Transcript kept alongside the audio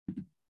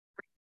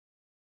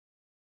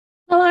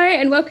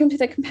and welcome to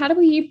the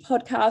Compatible You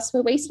podcast,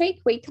 where we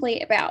speak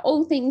weekly about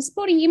all things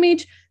body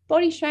image,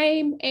 body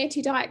shame,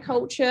 anti-diet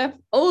culture,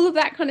 all of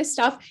that kind of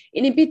stuff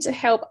in a bid to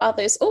help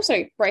others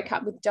also break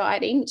up with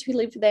dieting to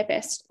live their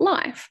best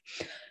life.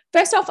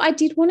 First off, I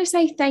did want to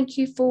say thank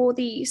you for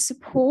the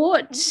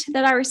support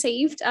that I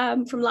received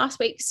from last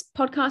week's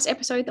podcast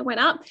episode that went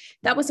up.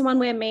 That was the one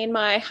where me and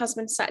my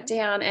husband sat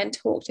down and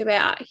talked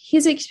about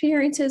his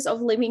experiences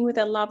of living with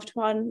a loved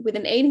one with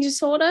an eating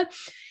disorder.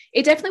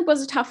 It definitely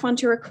was a tough one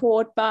to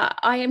record, but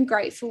I am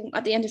grateful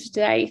at the end of the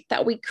day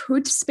that we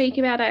could speak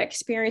about our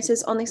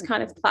experiences on this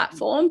kind of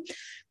platform.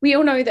 We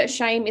all know that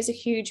shame is a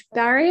huge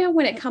barrier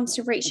when it comes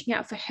to reaching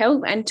out for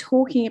help and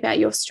talking about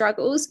your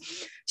struggles.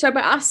 So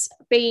by us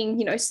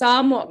being,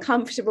 somewhat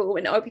comfortable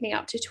and opening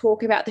up to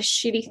talk about the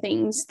shitty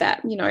things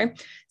that,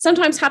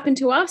 sometimes happen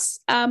to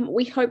us,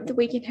 we hope that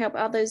we can help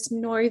others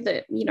know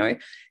that,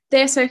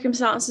 their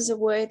circumstances are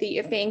worthy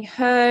of being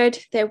heard.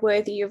 They're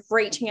worthy of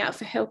reaching out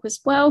for help as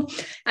well,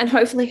 and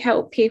hopefully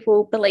help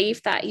people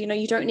believe that,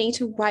 you don't need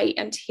to wait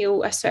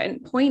until a certain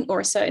point or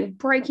a certain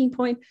breaking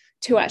point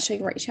to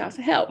actually reach out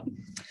for help.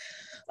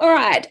 All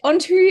right, on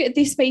to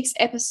this week's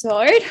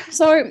episode.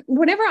 So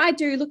whenever I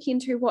do look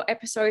into what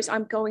episodes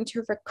I'm going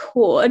to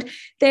record,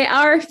 there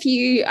are a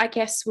few, I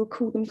guess we'll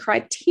call them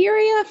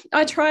criteria,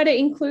 I try to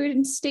include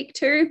and stick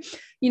to,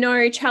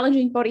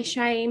 challenging body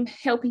shame,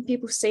 helping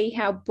people see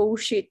how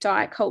bullshit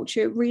diet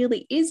culture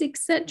really is,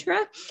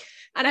 etc.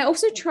 And I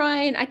also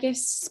try and, I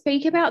guess,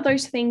 speak about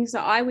those things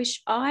that I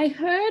wish I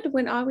heard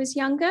when I was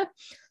younger.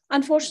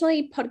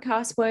 Unfortunately,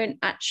 podcasts weren't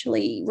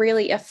actually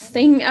really a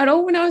thing at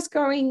all when I was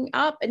growing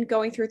up and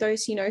going through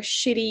those,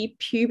 shitty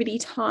puberty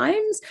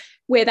times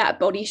where that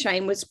body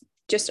shame was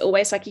just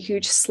always like a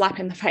huge slap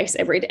in the face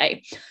every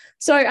day.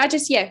 So I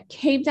just,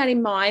 keep that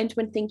in mind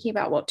when thinking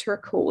about what to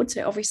record.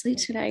 So obviously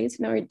today is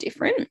no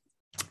different.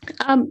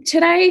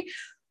 Today,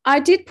 I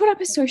did put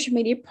up a social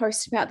media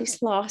post about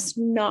this last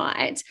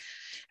night.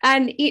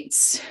 And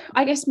it's,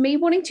 I guess, me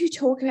wanting to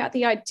talk about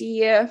the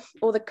idea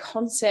or the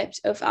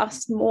concept of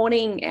us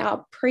mourning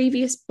our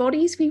previous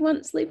bodies we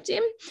once lived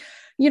in.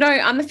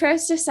 I'm the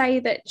first to say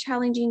that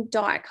challenging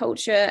diet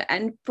culture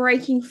and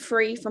breaking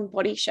free from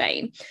body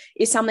shame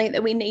is something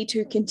that we need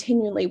to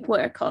continually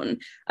work on.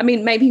 I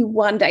mean, maybe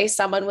one day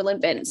someone will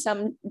invent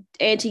some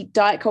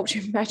anti-diet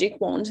culture magic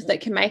wand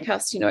that can make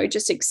us,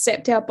 just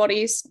accept our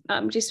bodies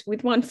just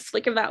with one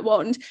flick of that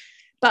wand.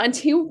 But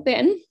until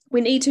then, we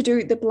need to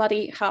do the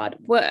bloody hard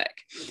work.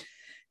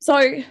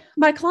 So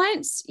my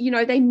clients,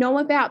 they know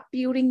about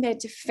building their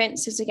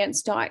defenses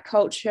against diet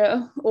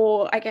culture,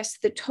 or I guess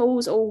the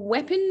tools or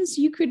weapons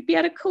you could be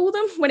able to call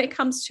them when it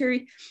comes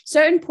to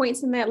certain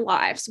points in their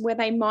lives where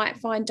they might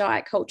find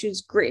diet culture's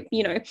grip,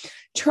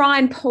 try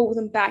and pull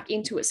them back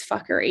into its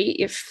fuckery,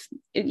 if,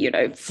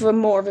 for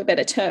more of a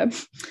better term.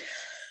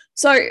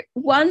 So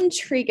one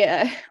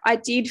trigger I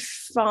did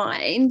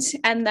find,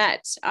 and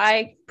that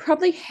I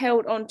probably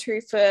held on to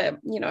for,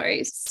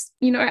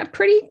 I'm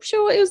pretty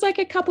sure it was like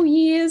a couple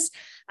years,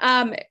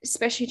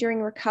 especially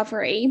during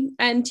recovery.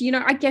 And,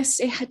 I guess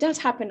it does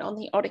happen on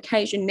the odd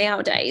occasion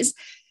nowadays,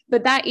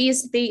 but that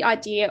is the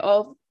idea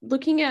of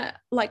looking at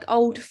like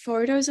old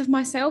photos of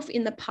myself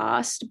in the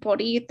past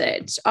body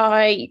that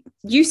I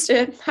used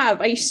to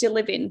have, I used to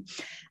live in.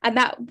 And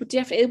that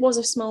definitely was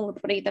a smaller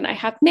body than I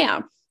have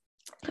now.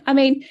 I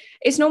mean,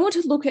 it's normal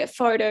to look at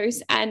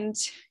photos and,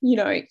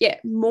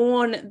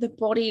 mourn the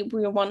body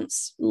we were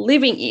once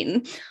living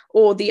in,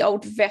 or the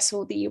old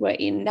vessel that you were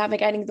in,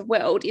 navigating the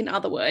world. In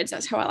other words,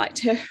 that's how I like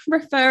to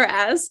refer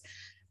as.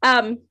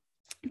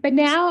 But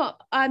now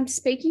I'm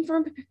speaking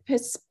from a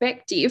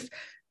perspective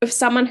of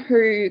someone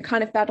who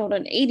kind of battled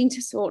an eating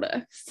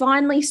disorder,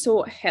 finally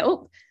sought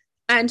help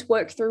and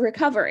worked through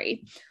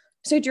recovery.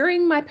 So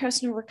during my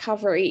personal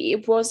recovery,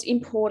 it was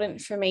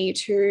important for me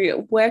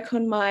to work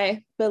on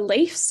my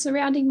beliefs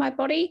surrounding my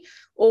body,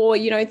 or,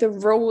 the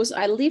rules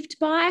I lived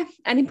by.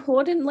 And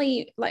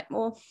importantly,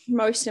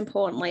 most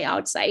importantly, I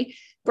would say,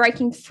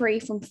 breaking free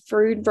from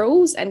food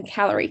rules and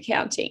calorie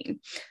counting.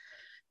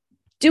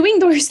 Doing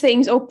those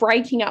things or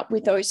breaking up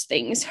with those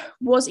things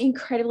was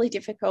incredibly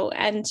difficult.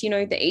 And,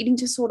 the eating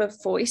disorder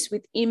voice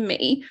within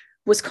me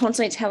was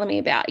constantly telling me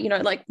about,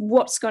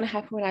 what's going to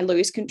happen when I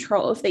lose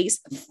control of these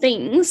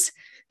things,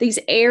 these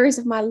areas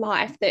of my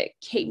life that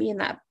keep me in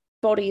that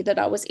body that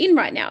I was in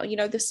right now,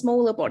 the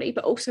smaller body,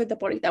 but also the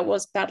body that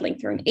was battling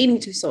through an eating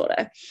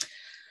disorder.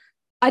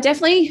 I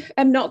definitely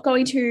am not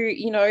going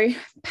to,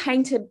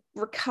 paint a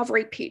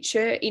recovery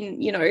picture in,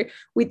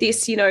 with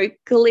this,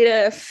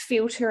 glitter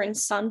filter and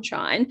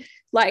sunshine.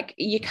 Like,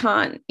 you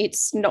can't,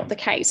 it's not the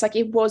case. Like,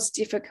 it was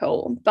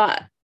difficult,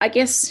 but I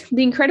guess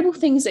the incredible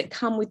things that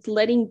come with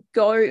letting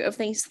go of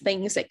these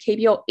things that keep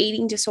your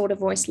eating disorder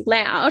voice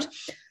loud,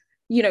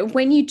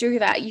 when you do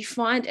that, you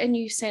find a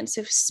new sense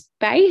of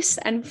space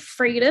and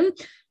freedom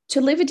to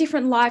live a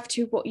different life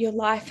to what your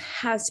life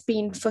has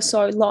been for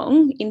so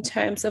long, in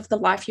terms of the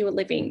life you were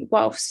living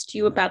whilst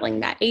you were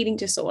battling that eating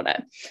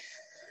disorder.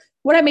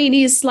 What I mean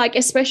is, like,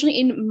 especially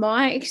in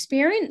my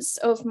experience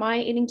of my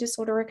eating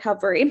disorder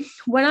recovery,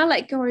 when I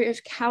let go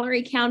of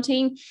calorie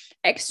counting,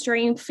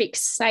 extreme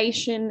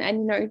fixation,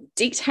 and,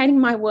 dictating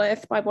my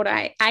worth by what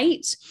I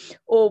ate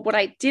or what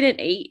I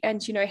didn't eat,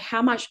 and,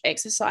 how much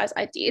exercise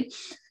I did,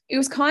 it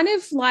was kind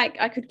of like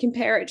I could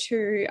compare it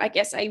to, I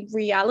guess, a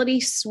reality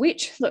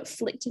switch that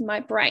flicked in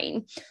my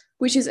brain,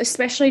 which is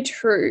especially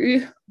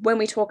true when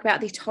we talk about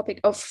the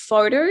topic of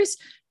photos,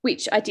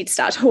 which I did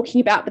start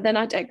talking about, but then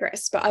I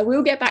digress. But I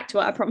will get back to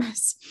it, I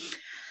promise.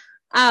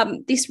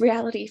 This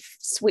reality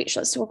switch,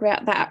 let's talk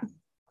about that.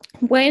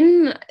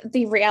 When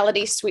the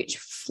reality switch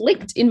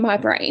flicked in my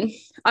brain,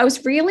 I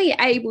was really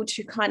able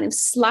to kind of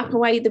slap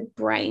away the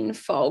brain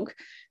fog,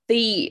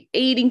 the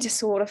eating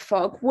disorder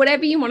fog,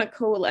 whatever you want to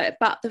call it,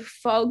 but the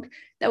fog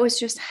that was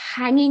just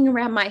hanging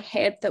around my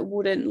head that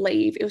wouldn't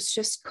leave. It was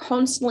just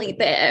constantly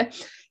there,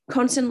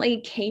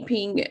 constantly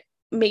keeping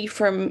me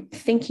from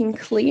thinking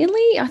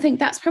clearly. I think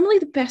that's probably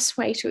the best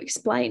way to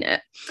explain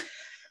it.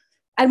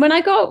 And when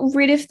I got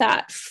rid of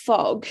that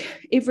fog,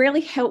 it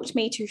really helped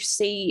me to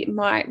see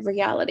my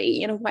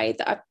reality in a way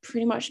that I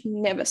pretty much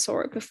never saw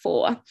it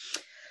before.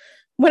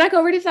 When I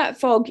got rid of that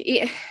fog,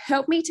 it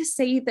helped me to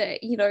see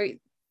that,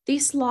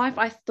 this life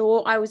I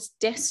thought I was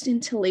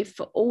destined to live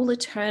for all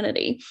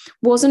eternity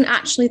wasn't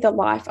actually the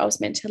life I was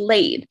meant to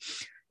lead.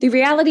 The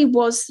reality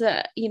was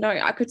that,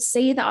 I could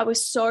see that I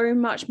was so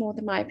much more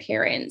than my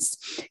appearance.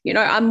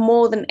 I'm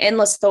more than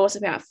endless thoughts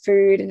about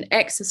food and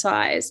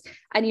exercise.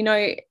 And,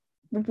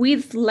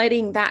 with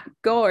letting that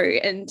go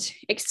and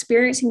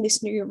experiencing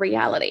this new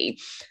reality,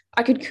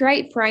 I could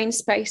create brain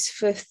space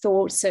for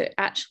thoughts that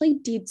actually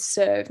did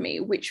serve me,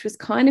 which was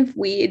kind of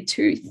weird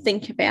to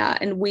think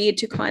about and weird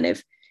to kind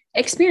of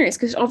experience,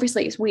 because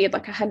obviously it's weird.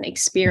 Like, I hadn't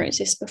experienced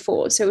this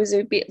before. So it was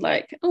a bit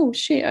like, oh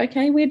shit,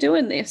 okay, we're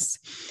doing this.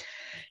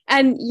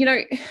 And,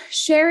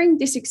 sharing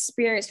this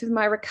experience with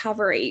my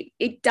recovery,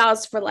 it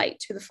does relate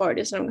to the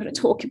photos that I'm going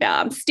to talk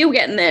about. I'm still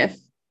getting there.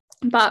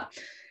 But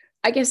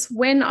I guess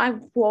when I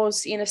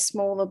was in a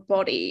smaller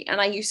body and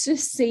I used to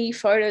see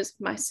photos of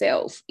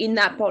myself in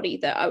that body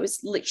that I was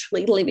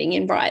literally living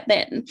in right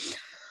then,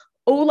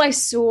 all I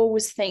saw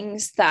was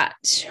things that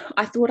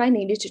I thought I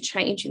needed to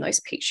change in those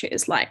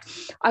pictures. Like,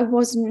 I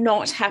was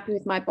not happy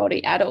with my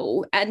body at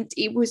all. And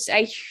it was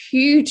a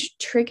huge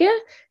trigger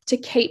to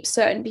keep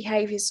certain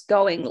behaviors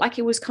going. Like,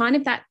 it was kind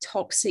of that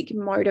toxic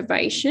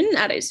motivation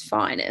at its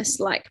finest.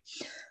 Like,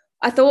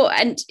 I thought,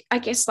 and I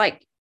guess,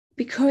 like,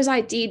 because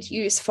I did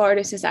use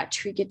photos as that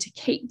trigger to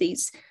keep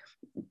these,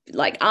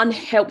 like,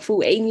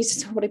 unhelpful eating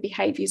disorder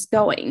behaviors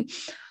going,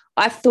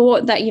 I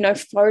thought that,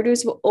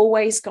 photos were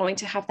always going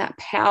to have that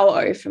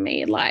power over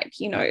me. Like,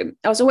 I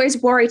was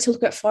always worried to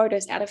look at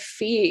photos out of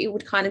fear. It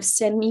would kind of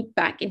send me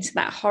back into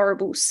that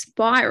horrible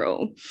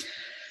spiral.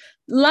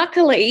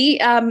 Luckily,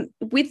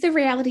 with the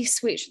reality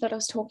switch that I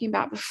was talking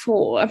about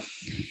before,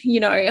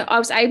 I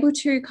was able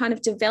to kind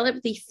of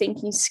develop the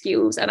thinking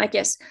skills and I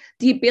guess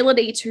the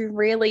ability to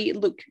really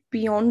look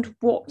beyond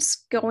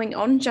what's going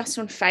on just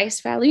on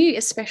face value,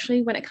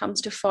 especially when it comes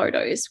to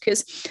photos.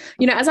 Because,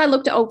 as I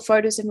looked at old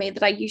photos of me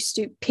that I used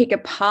to pick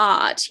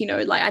apart,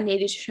 like, I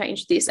needed to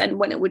change this. And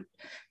when it would,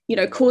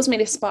 cause me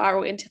to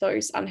spiral into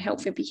those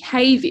unhealthy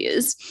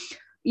behaviors,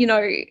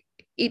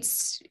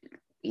 it's,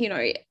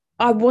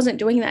 I wasn't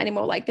doing that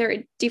anymore. Like, there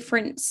are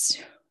different,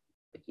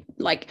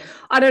 like,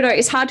 I don't know,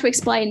 it's hard to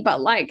explain,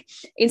 but like,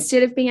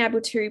 instead of being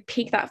able to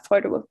pick that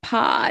photo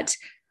apart,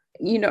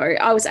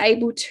 I was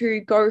able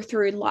to go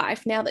through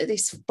life now that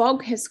this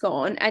fog has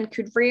gone and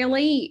could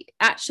really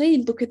actually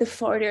look at the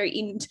photo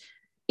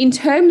in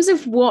terms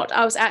of what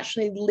I was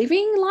actually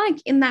living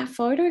like in that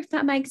photo, if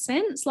that makes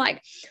sense.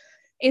 Like,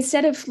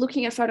 instead of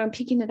looking at a photo and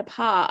picking it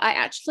apart, I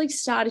actually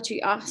started to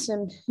ask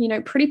some,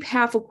 pretty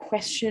powerful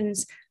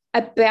questions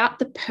about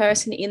the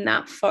person in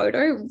that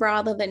photo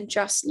rather than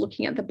just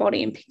looking at the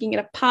body and picking it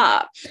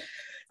apart.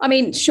 I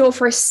mean, sure,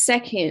 for a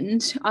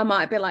second, I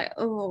might be like,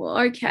 oh,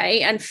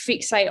 okay, and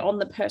fixate on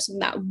the person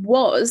that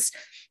was,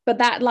 but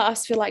that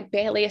lasts for like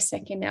barely a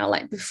second now,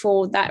 like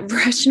before that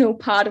rational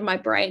part of my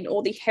brain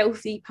or the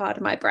healthy part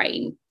of my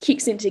brain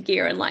kicks into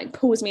gear and like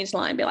pulls me into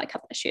line and be like,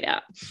 cut that shit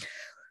out.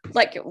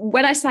 Like,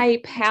 when I say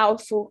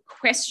powerful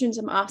questions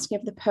I'm asking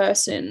of the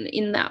person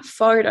in that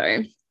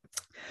photo,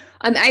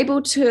 I'm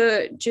able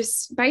to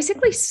just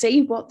basically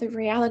see what the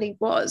reality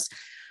was.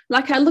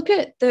 Like, I look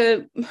at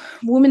the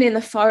woman in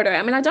the photo.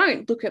 I mean, I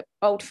don't look at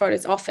old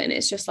photos often.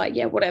 It's just like,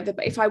 yeah, whatever.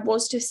 But if I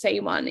was to see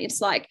one,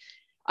 it's like,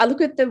 I look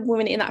at the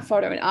woman in that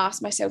photo and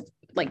ask myself,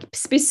 like,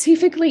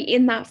 specifically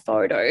in that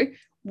photo,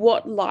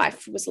 what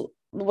life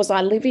was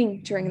I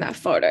living during that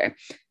photo?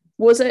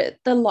 Was it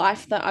the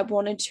life that I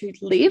wanted to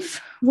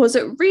live? Was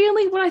it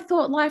really what I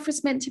thought life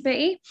was meant to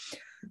be?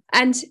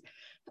 And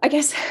I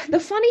guess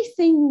the funny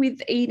thing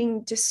with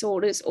eating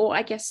disorders, or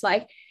I guess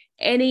like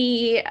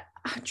any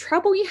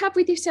trouble you have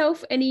with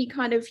yourself, any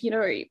kind of,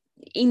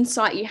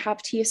 insight you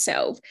have to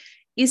yourself,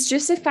 is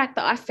just the fact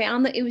that I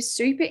found that it was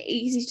super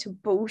easy to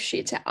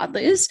bullshit to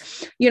others.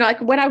 Like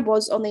when I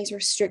was on these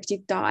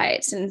restrictive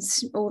diets and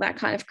all that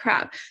kind of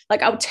crap,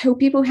 like I would tell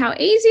people how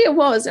easy it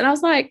was. And I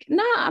was like,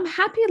 nah, I'm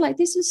happy. Like,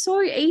 this is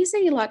so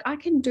easy. Like, I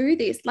can do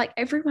this. Like,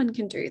 everyone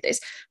can do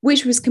this,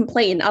 which was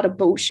complete and utter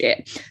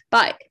bullshit.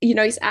 But,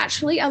 it's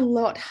actually a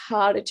lot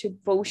harder to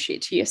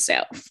bullshit to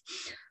yourself.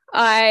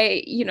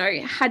 I,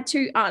 had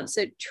to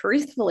answer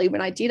truthfully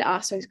when I did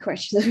ask those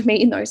questions of me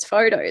in those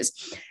photos.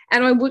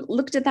 And I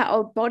looked at that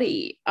old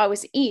body I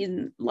was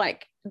in,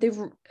 like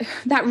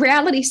that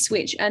reality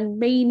switch, and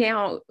me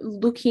now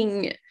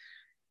looking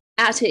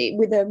at it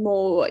with a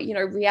more,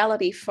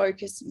 reality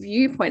focused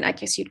viewpoint, I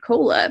guess you'd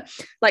call it.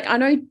 Like, I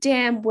know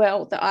damn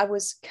well that I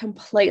was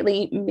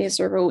completely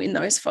miserable in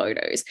those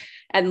photos.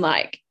 And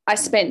like, I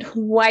spent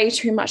way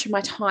too much of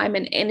my time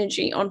and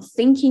energy on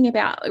thinking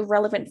about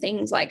irrelevant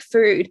things like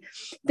food,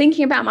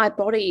 thinking about my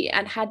body,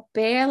 and had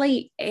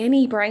barely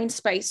any brain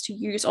space to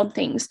use on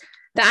things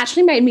that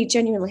actually made me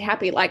genuinely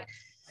happy. Like,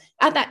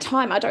 at that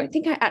time, I don't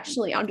think I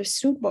actually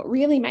understood what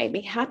really made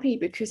me happy,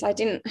 because I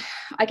didn't,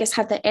 I guess,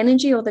 have the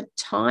energy or the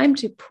time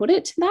to put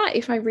it to that,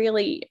 if I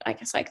really, I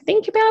guess, like,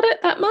 think about it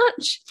that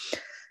much.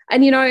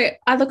 And,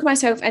 I look at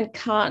myself and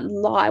can't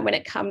lie when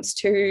it comes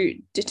to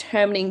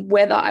determining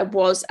whether I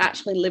was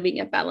actually living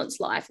a balanced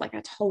life. Like,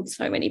 I told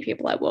so many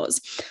people I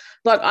was.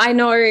 Like, I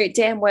know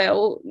damn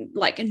well,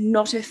 like,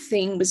 not a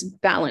thing was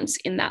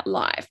balanced in that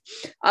life.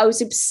 I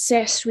was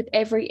obsessed with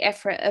every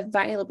effort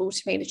available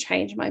to me to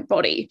change my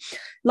body.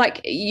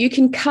 Like, you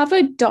can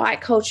cover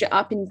diet culture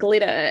up in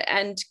glitter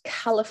and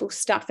colorful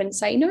stuff and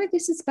say, no,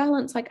 this is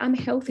balanced. Like, I'm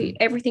healthy.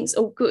 Everything's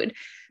all good.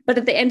 But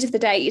at the end of the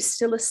day, it's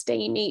still a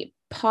steamy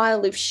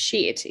pile of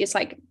shit. It's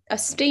like a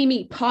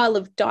steamy pile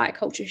of diet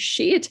culture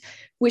shit,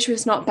 which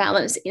was not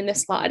balanced in the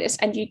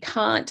slightest. And you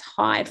can't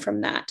hide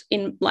from that.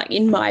 In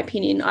my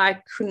opinion,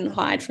 I couldn't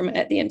hide from it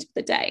at the end of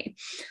the day.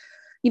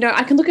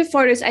 I can look at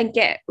photos and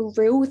get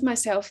real with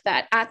myself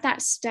that at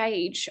that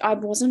stage, I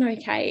wasn't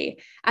okay.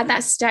 At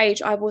that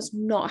stage, I was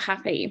not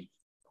happy.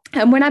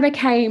 And when I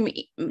became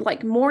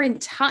like more in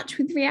touch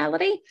with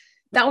reality,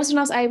 that was when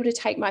I was able to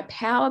take my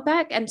power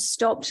back and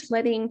stopped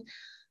letting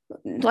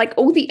like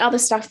all the other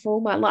stuff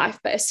rule my life,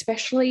 but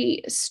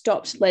especially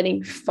stopped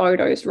letting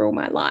photos rule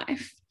my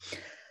life.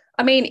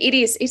 I mean,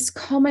 it's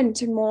common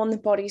to mourn the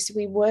bodies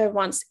we were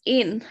once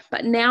in,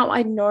 but now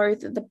I know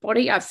that the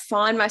body I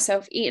find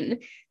myself in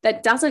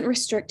that doesn't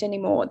restrict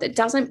anymore, that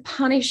doesn't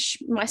punish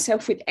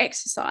myself with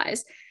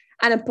exercise,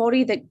 and a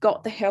body that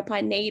got the help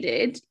I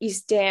needed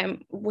is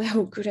damn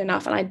well good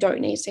enough, and I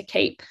don't need to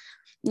keep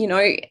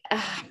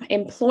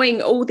employing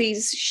all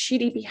these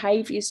shitty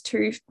behaviors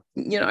to,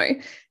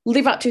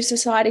 live up to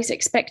society's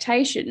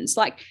expectations.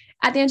 Like,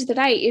 at the end of the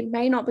day, it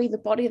may not be the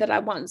body that I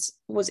once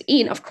was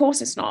in. Of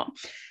course it's not.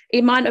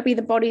 It might not be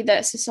the body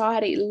that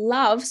society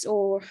loves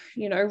or,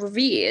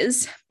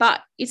 reveres,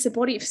 but it's a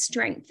body of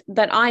strength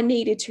that I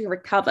needed to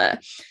recover.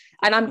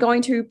 And I'm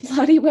going to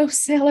bloody well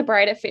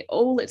celebrate it for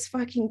all its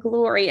fucking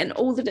glory and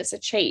all that it's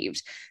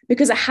achieved,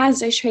 because it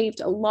has achieved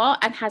a lot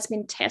and has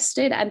been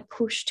tested and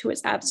pushed to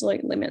its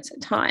absolute limits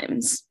at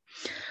times.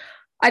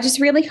 I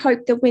just really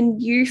hope that when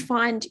you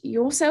find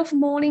yourself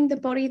mourning the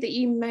body that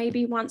you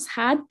maybe once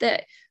had,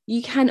 that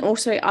you can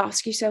also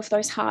ask yourself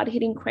those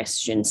hard-hitting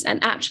questions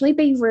and actually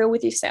be real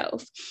with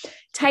yourself.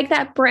 Take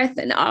that breath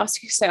and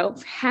ask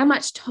yourself how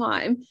much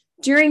time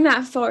during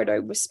that photo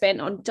was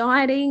spent on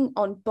dieting,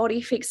 on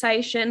body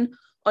fixation,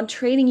 on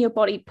treating your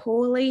body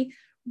poorly.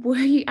 Were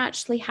you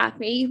actually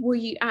happy? Were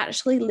you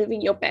actually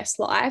living your best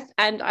life?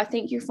 And I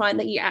think you find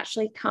that you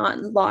actually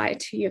can't lie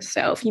to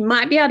yourself. You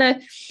might be able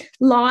to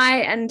lie,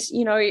 and,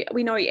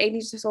 we know eating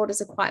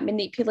disorders are quite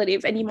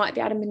manipulative, and you might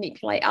be able to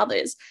manipulate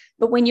others.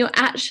 But when you're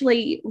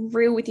actually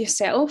real with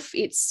yourself,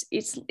 it's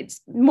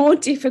more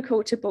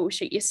difficult to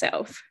bullshit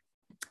yourself.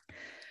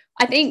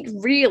 I think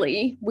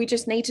really we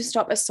just need to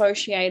stop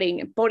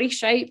associating body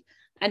shape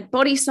and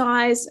body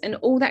size and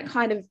all that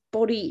kind of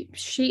body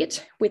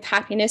shit with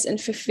happiness and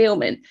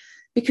fulfillment.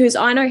 Because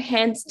I know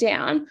hands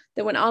down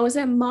that when I was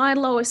at my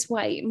lowest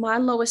weight, my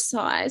lowest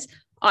size,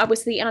 I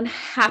was the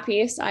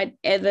unhappiest I'd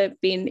ever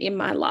been in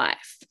my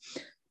life.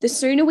 The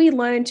sooner we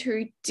learn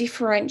to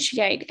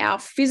differentiate our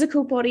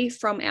physical body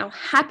from our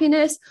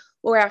happiness,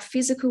 or our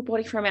physical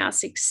body from our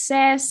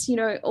success,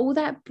 all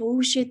that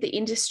bullshit the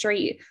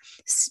industry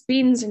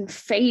spins and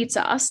feeds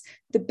us,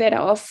 the better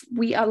off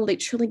we are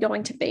literally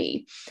going to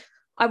be.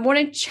 I want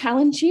to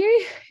challenge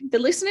you, the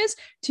listeners,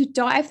 to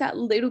dive that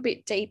little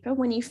bit deeper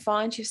when you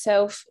find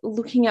yourself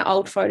looking at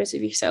old photos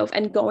of yourself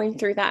and going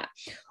through that,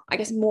 I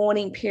guess,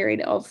 mourning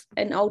period of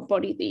an old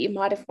body that you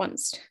might have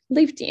once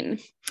lived in.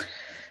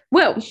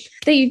 Well,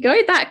 there you go.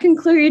 That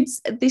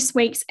concludes this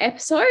week's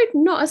episode.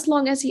 Not as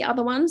long as the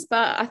other ones,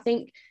 but I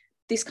think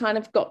this kind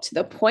of got to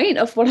the point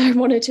of what I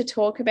wanted to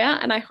talk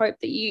about. And I hope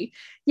that you,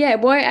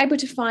 were able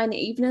to find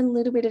even a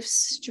little bit of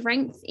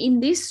strength in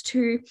this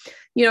to,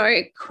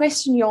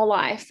 question your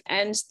life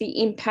and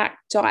the impact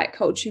diet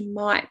culture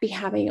might be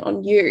having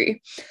on you.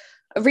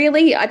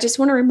 Really, I just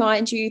want to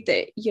remind you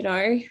that,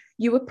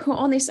 You were put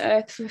on this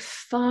earth for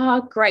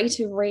far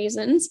greater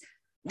reasons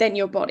than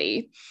your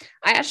body.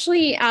 I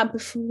actually,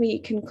 before we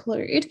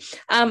conclude,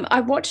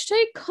 I watched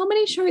a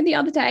comedy show the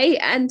other day,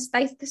 and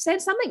they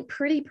said something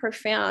pretty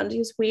profound. It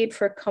was weird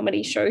for a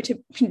comedy show to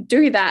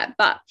do that,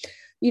 but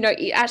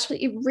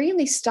it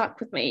really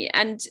stuck with me.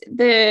 And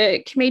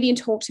the comedian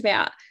talked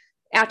about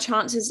our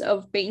chances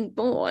of being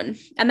born,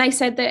 and they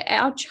said that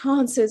our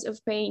chances of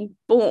being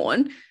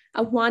born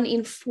are 1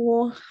 in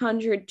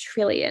 400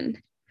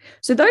 trillion.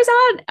 So those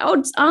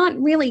odds aren't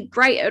really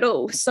great at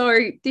all. So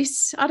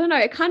this, I don't know,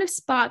 it kind of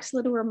sparks a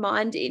little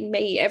reminder in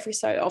me every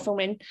so often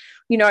when,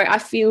 I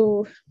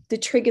feel the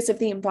triggers of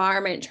the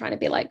environment trying to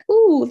be like,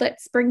 oh,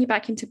 let's bring you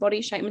back into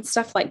body shame and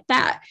stuff like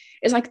that.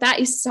 It's like,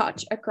 that is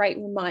such a great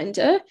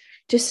reminder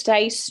to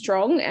stay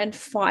strong and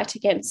fight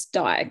against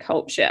diet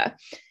culture.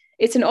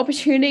 It's an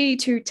opportunity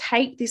to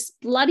take this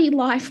bloody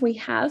life we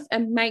have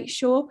and make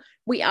sure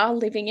we are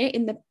living it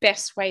in the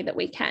best way that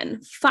we can.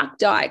 Fuck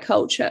diet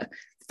culture.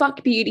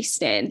 Fuck beauty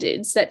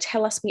standards that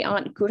tell us we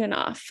aren't good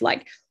enough.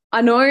 Like,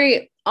 I know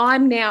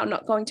I'm now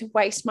not going to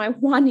waste my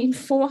 1 in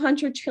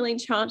 400 trillion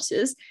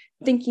chances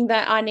thinking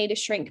that I need to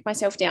shrink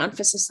myself down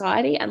for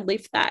society and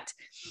live that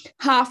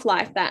half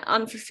life, that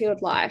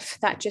unfulfilled life,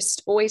 that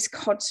just always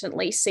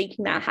constantly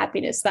seeking that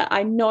happiness that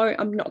I know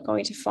I'm not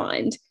going to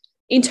find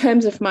in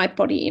terms of my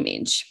body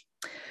image.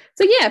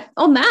 So yeah,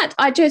 on that,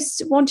 I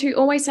just want to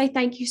always say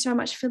thank you so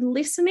much for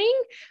listening.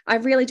 I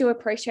really do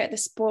appreciate the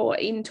support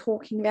in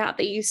talking about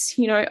these,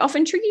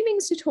 often tricky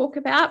things to talk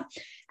about.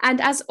 And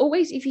as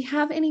always, if you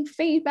have any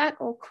feedback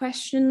or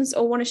questions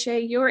or want to share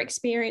your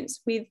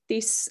experience with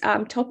this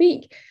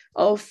topic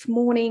of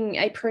mourning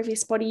a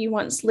previous body you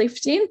once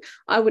lived in,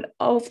 I would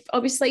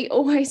obviously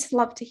always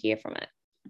love to hear from it.